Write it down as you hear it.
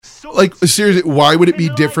Like, seriously, why would it be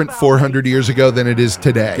different 400 years ago than it is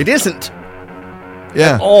today? It isn't.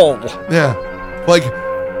 Yeah. At all. Yeah. Like,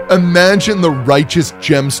 imagine the righteous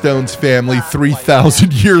Gemstones family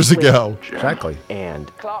 3,000 years ago. Exactly. And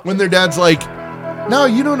When their dad's like, no,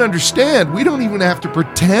 you don't understand. We don't even have to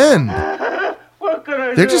pretend.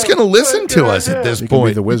 They're just going to listen to us at this You can point.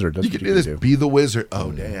 be the wizard. That's You what can you do this. can do. Be the wizard.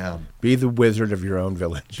 Oh, damn. Be the wizard of your own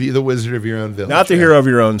village. Be the wizard of your own village. Not the hero of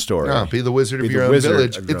your own story. No, be the wizard Be of the your own wizard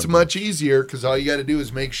village. of your It's own much easier because all you got to do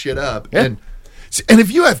is make shit up. Yeah. And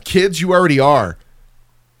if you have kids, you already are.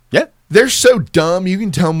 Yeah. They're so dumb, you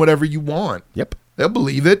can tell them whatever you want. Yep. They'll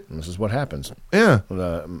believe it. And this is what happens Yeah. on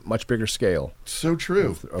a much bigger scale So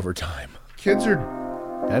true. over time. Kids are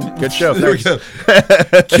And good show. There we Thanks.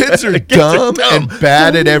 go. Kids are dumb and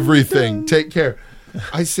bad at everything. Take care.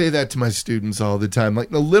 I say that to my students all the time. Like,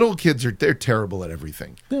 the little kids they're terrible at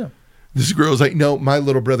everything. Yeah. This girl's like, no, my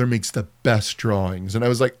little brother makes the best drawings. And I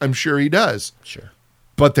was like, I'm sure he does. Sure.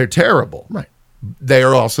 But they're terrible. Right. They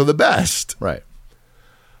are also the best. Right.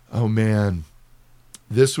 Oh, man.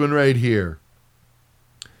 This one right here.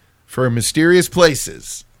 For mysterious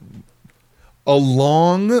places.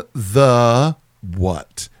 Along the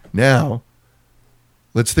what? Now,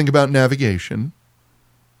 let's think about navigation.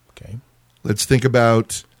 Okay. Let's think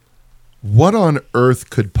about what on earth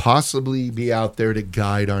could possibly be out there to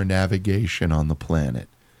guide our navigation on the planet.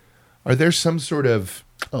 Are there some sort of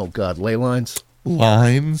Oh, God. Ley lines?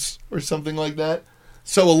 lines or something like that?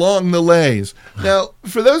 So along the lays. Now,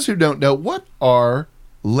 for those who don't know, what are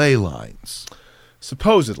ley lines?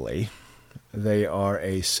 Supposedly, they are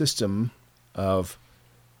a system of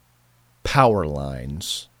power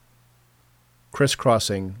lines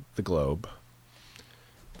crisscrossing the globe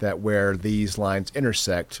that where these lines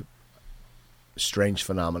intersect, strange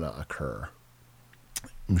phenomena occur.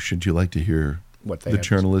 Should you like to hear What they the have to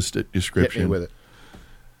journalistic Hit me description? with it.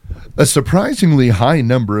 A surprisingly high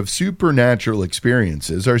number of supernatural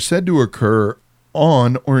experiences are said to occur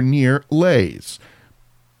on or near lays.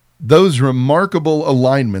 Those remarkable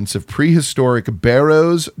alignments of prehistoric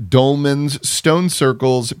barrows, dolmens, stone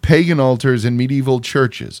circles, pagan altars, and medieval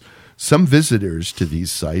churches. Some visitors to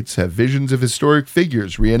these sites have visions of historic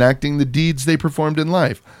figures reenacting the deeds they performed in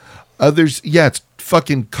life. Others, it's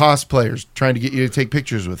fucking cosplayers trying to get you to take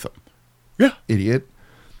pictures with them. Yeah. Idiot.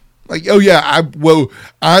 Like, oh yeah,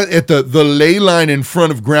 I at the ley line in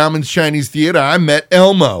front of Grauman's Chinese Theater, I met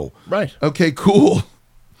Elmo. Right. Okay, cool.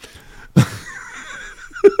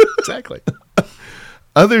 Exactly.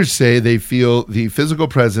 Others say they feel the physical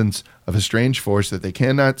presence of a strange force that they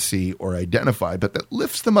cannot see or identify, but that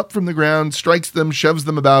lifts them up from the ground, strikes them, shoves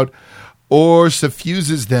them about, or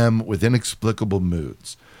suffuses them with inexplicable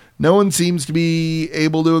moods. No one seems to be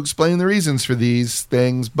able to explain the reasons for these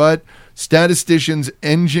things, but statisticians,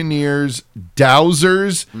 engineers,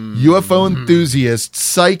 dowsers, UFO enthusiasts,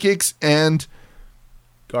 psychics, and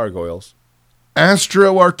Gargoyles.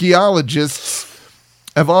 astroarchaeologists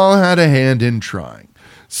have all had a hand in trying.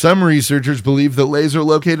 Some researchers believe that lays are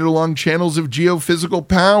located along channels of geophysical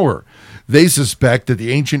power. They suspect that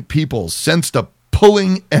the ancient peoples sensed a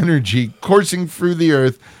pulling energy coursing through the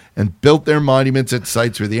earth and built their monuments at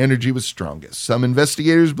sites where the energy was strongest. Some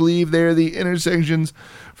investigators believe they are the intersections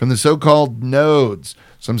from the so-called nodes.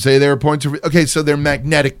 Some say they are points of... Okay, so they're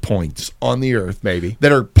magnetic points on the earth. Maybe.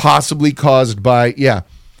 That are possibly caused by... Yeah.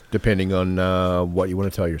 Depending on what you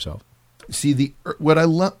want to tell yourself. See, what I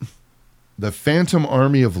love... The Phantom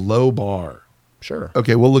Army of Low Bar. Sure.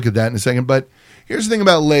 Okay, we'll look at that in a second. But here's the thing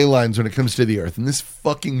about ley lines when it comes to the earth. And this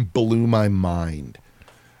fucking blew my mind.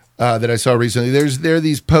 That I saw recently. There are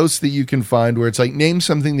these posts that you can find where it's like, name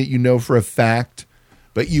something that you know for a fact,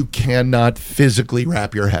 but you cannot physically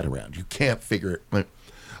wrap your head around. You can't figure it.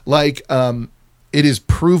 Like, it is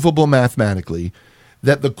provable mathematically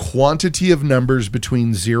that the quantity of numbers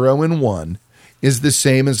between 0 and 1 is the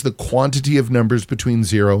same as the quantity of numbers between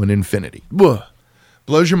 0 and infinity. Blah.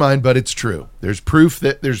 Blows your mind, but it's true. There's proofs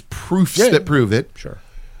that prove it. Sure.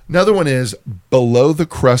 Another one is, below the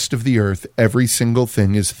crust of the earth, every single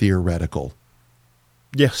thing is theoretical.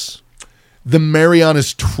 Yes. The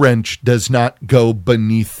Marianas Trench does not go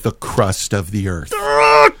beneath the crust of the earth.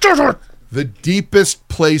 The deepest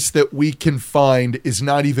place that we can find is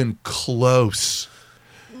not even close.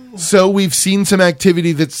 So we've seen some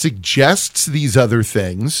activity that suggests these other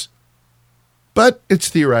things, but it's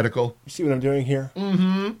theoretical. You see what I'm doing here?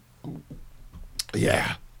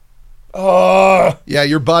 Yeah. Yeah,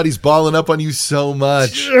 your body's balling up on you so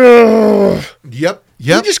much. Yep.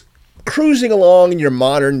 You're just cruising along in your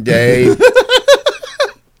modern day,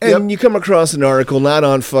 and you come across an article not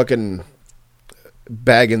on fucking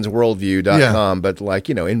bagginsworldview.com, but like,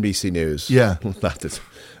 NBC News. Yeah. Not this.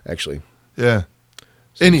 actually. Yeah.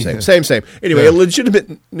 Same. Anyway, a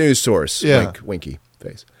legitimate news source. Yeah. Wink, winky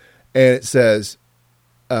face. And it says,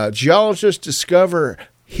 geologists discover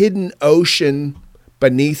hidden ocean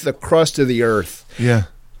beneath the crust of the earth. Yeah.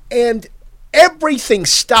 And everything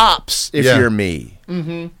stops if you're me.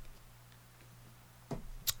 Mm-hmm.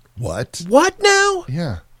 What? What now?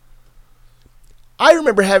 Yeah. I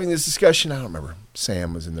remember having this discussion. I don't remember.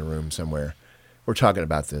 Sam was in the room somewhere. We're talking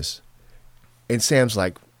about this. And Sam's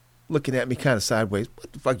like looking at me kind of sideways.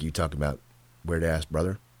 What the fuck are you talking about, weird ass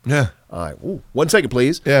brother? Yeah. All right. Ooh, 1 second,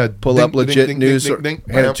 please. Yeah. Pull up legit news. Hand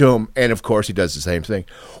it to him. And, of course, he does the same thing.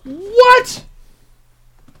 What?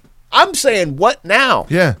 I'm saying what now?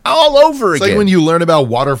 Yeah. All over It's again. like when you learn about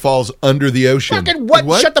waterfalls under the ocean. Fucking what?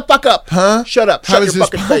 What? Shut the fuck up. Huh? Shut up. How Shut is your this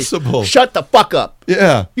fucking possible? face. Shut the fuck up.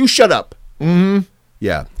 Yeah. You shut up. Mm-hmm.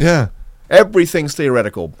 Yeah. Yeah. Everything's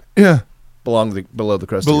theoretical. Yeah. Below the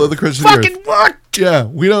crust. Below the crust of the fucking earth. what? Yeah.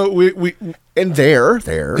 We don't. We. And there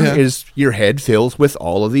is your head filled with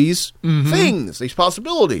all of these things, these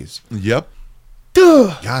possibilities. Yep.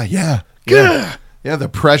 Duh. Yeah. Yeah. Duh. Yeah. Yeah. The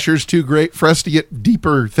pressure's too great for us to get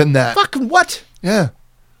deeper than that. Fucking what? Yeah.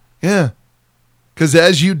 Yeah. Because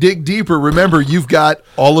as you dig deeper, remember, you've got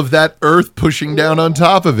all of that earth pushing down on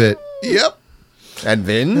top of it. Yep. And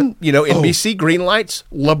then, NBC green lights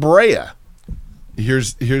La Brea.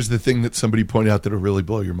 Here's the thing that somebody pointed out that'll really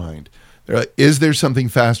blow your mind. They're like, is there something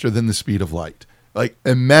faster than the speed of light? Like,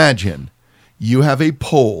 imagine you have a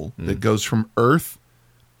pole that goes from Earth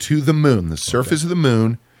to the moon, the surface of the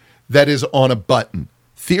moon, that is on a button.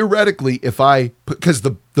 Theoretically, because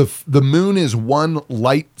the moon is 1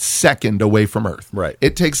 light second away from Earth. Right.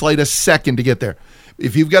 It takes light a second to get there.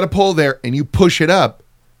 If you've got a pole there and you push it up,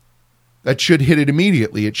 that should hit it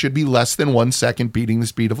immediately. It should be less than 1 second beating the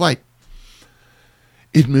speed of light.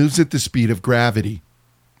 It moves at the speed of gravity.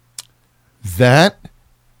 That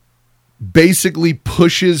basically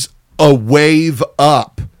pushes a wave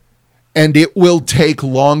up, and it will take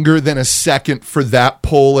longer than a second for that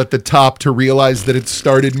pole at the top to realize that it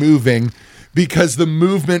started moving, because the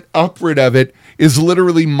movement upward of it is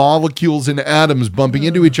literally molecules and atoms bumping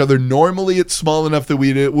into each other. Normally, it's small enough that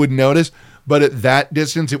we wouldn't notice, but at that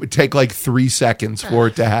distance, it would take like 3 seconds for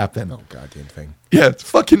it to happen. Oh, goddamn thing. Yeah, it's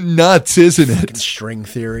fucking nuts, isn't Fucking it? string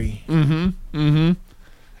theory.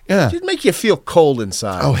 Yeah. It'd make you feel cold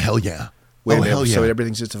inside. Oh, hell yeah. Hell yeah. So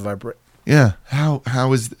everything's just a vibration. Yeah.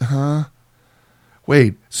 How is,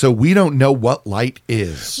 Wait, so we don't know what light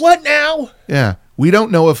is. What now? Yeah. We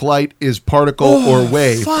don't know if light is particle or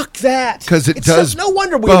wave. Fuck that. 'Cause it does no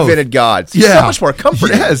wonder we both. invented gods. Yeah. It's so much more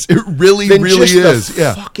comforting. Yes, it really, than really just is. the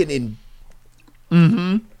Yeah. fucking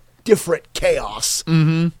different chaos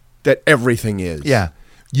that everything is. Yeah.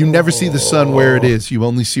 You never see the sun where it is. You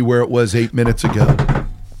only see where it was 8 minutes ago.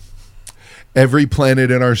 Every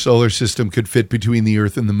planet in our solar system could fit between the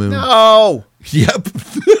Earth and the moon. No. Yep.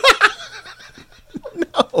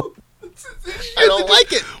 No. I don't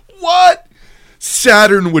like it. What?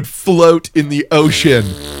 Saturn would float in the ocean.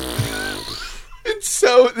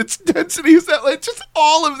 Its density is that, like, just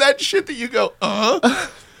all of that shit that you go,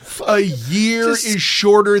 A year is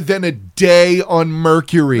shorter than a day on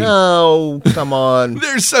Mercury. No, come on.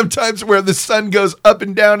 There's sometimes where the sun goes up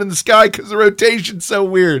and down in the sky because the rotation's so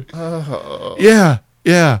weird. Yeah.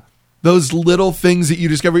 Those little things that you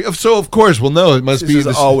discover. So, of course, we'll know it must be.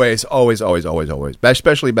 Always.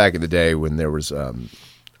 Especially back in the day when there was,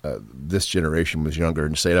 this generation was younger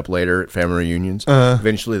and stayed up later at family reunions.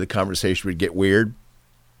 Eventually, the conversation would get weird.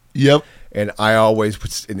 Yep. And I always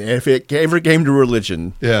would, and if it ever came to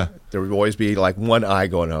religion, Yeah. there would always be like one eye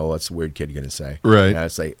going, "Oh, what's the weird kid going to say?" Right. And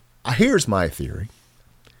I'd say, "Here's my theory.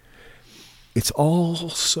 It's all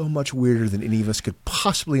so much weirder than any of us could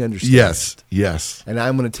possibly understand. Yes. And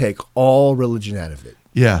I'm going to take all religion out of it.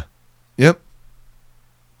 Yeah. Yep.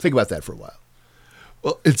 Think about that for a while.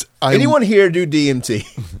 Well, Anyone here do DMT?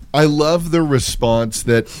 I love the response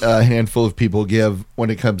that a handful of people give when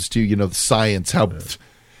it comes to, the science. How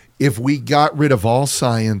if we got rid of all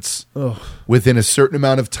science within a certain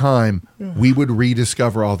amount of time, we would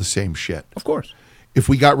rediscover all the same shit. Of course. If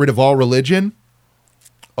we got rid of all religion,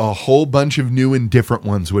 a whole bunch of new and different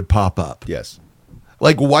ones would pop up. Yes.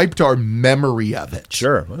 Like wiped our memory of it.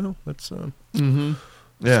 Sure. Well, let's Yeah.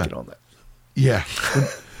 get on that. Yeah.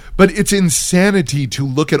 But it's insanity to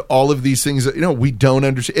look at all of these things that, we don't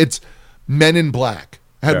understand. It's Men in Black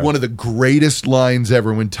had one of the greatest lines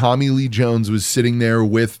ever when Tommy Lee Jones was sitting there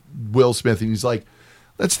with Will Smith, and he's like,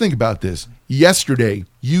 let's think about this. Yesterday,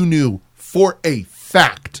 you knew for a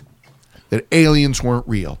fact that aliens weren't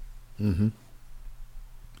real. Mm-hmm.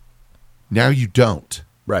 Now you don't.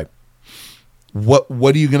 Right. What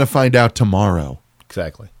are you going to find out tomorrow?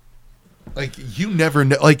 Exactly. Like, you never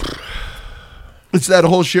know. Like, it's that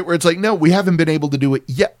whole shit where it's like, no, we haven't been able to do it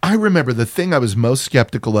yet. I remember the thing I was most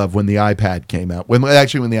skeptical of when the iPad came out, when the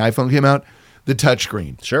iPhone came out, the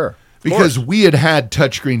touchscreen. Sure. Because we had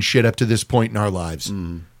touchscreen shit up to this point in our lives.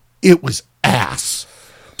 It was ass.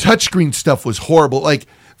 Touchscreen stuff was horrible. Like,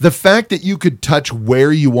 the fact that you could touch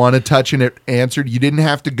where you want to touch and it answered, you didn't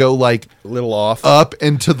have to go like a little off, up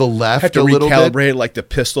and to the left have to a little recalibrate bit. like the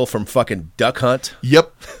pistol from fucking Duck Hunt.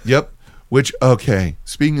 Yep. Which, okay,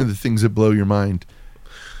 speaking of the things that blow your mind,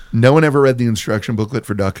 no one ever read the instruction booklet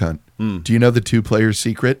for Duck Hunt. Do you know the 2-player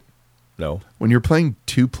secret? No. When you're playing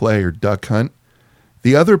 2-player Duck Hunt,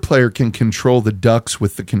 the other player can control the ducks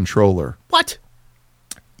with the controller. What?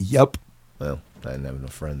 Yep. Well, I didn't have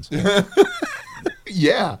enough friends.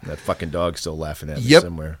 Yeah. That fucking dog's still laughing at me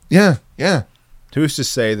somewhere. Yeah. Who's to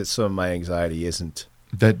say that some of my anxiety isn't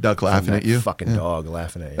that duck laughing at you? Fucking dog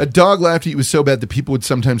laughing at you. A dog laughed at you was so bad that people would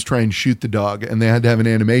sometimes try and shoot the dog, and they had to have an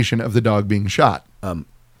animation of the dog being shot.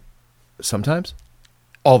 Sometimes?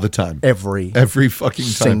 All the time. Every fucking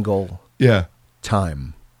time. Single Yeah.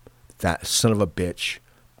 time that son of a bitch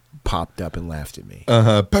popped up and laughed at me.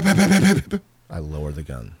 I lower the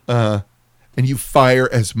gun. And you fire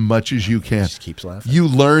as much as you can. Just keeps laughing. You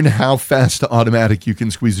learn how fast to automatic you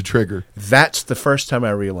can squeeze a trigger. That's the first time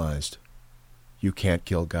I realized you can't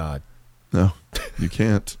kill God. No, you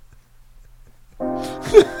can't. The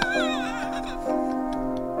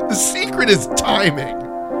secret is timing.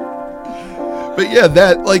 But yeah,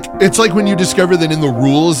 it's like when you discover that in the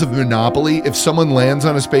rules of Monopoly, if someone lands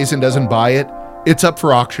on a space and doesn't buy it, it's up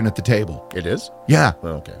for auction at the table. It is? Yeah.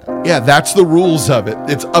 Okay. Yeah, that's the rules of it.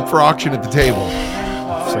 It's up for auction at the table.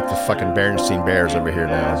 It's like the fucking Berenstein Bears over here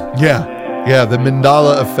now. Yeah, the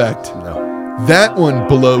Mandela effect. No. That one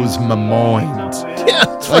blows my mind.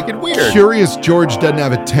 Yeah, it's fucking weird. Curious George doesn't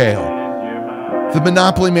have a tail. The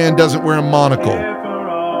Monopoly man doesn't wear a monocle.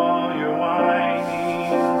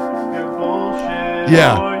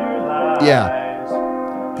 Yeah.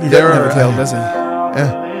 He doesn't have a tail, does he?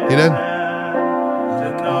 Yeah, he did.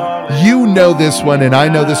 You know this one, and I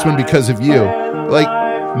know this one because of you. Like,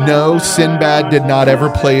 no, Sinbad did not ever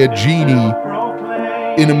play a genie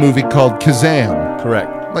in a movie called Kazam. Correct.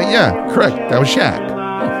 Like, yeah, correct. That was Shaq.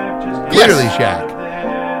 Clearly Shaq.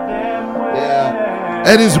 Yeah.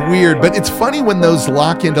 That is weird, but it's funny when those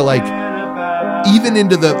lock into, like, even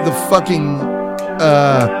into the fucking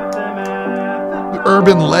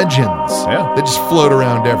urban legends that just float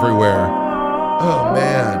around everywhere. Oh,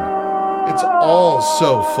 man. It's all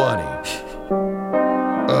so funny.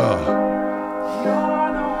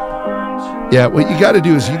 Yeah, what you got to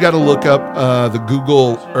do is you got to look up the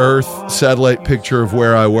Google Earth satellite picture of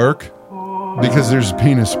where I work, because there's a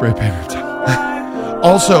penis spray painted.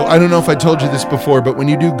 Also, I don't know if I told you this before, but when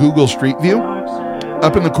you do Google Street View,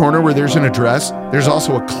 up in the corner where there's an address, there's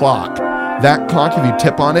also a clock. That clock, if you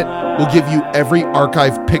tip on it, will give you every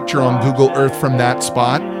archived picture on Google Earth from that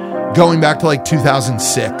spot, going back to like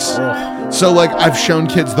 2006. So like I've shown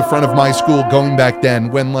kids the front of my school going back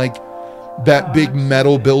then when like that big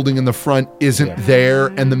metal building in the front isn't there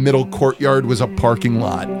and the middle courtyard was a parking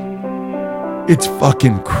lot. It's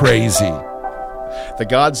fucking crazy. The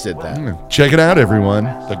gods did that. Check it out, everyone.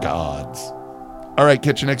 The gods. All right,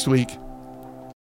 catch you next week.